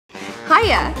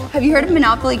Hiya! Have you heard of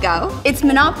Monopoly Go? It's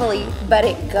Monopoly, but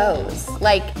it goes,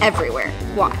 like everywhere.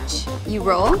 Watch. You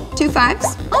roll, 2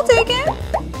 5s, I'll take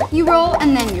it. You roll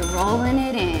and then you're rolling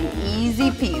it in, easy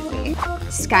peasy.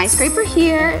 Skyscraper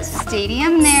here,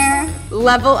 stadium there,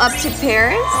 level up to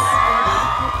Paris.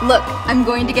 Look, I'm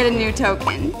going to get a new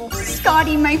token.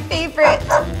 Scotty, my favorite.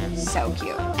 So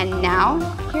cute. And now,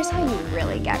 here's how you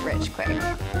really get rich quick.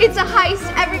 It's a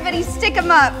heist, everybody stick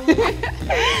 'em up.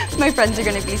 My friends are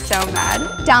gonna be so mad.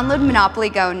 Download Monopoly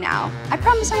Go now. I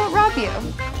promise I won't rob you.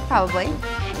 Probably.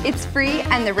 It's free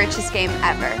and the richest game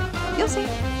ever. You'll see.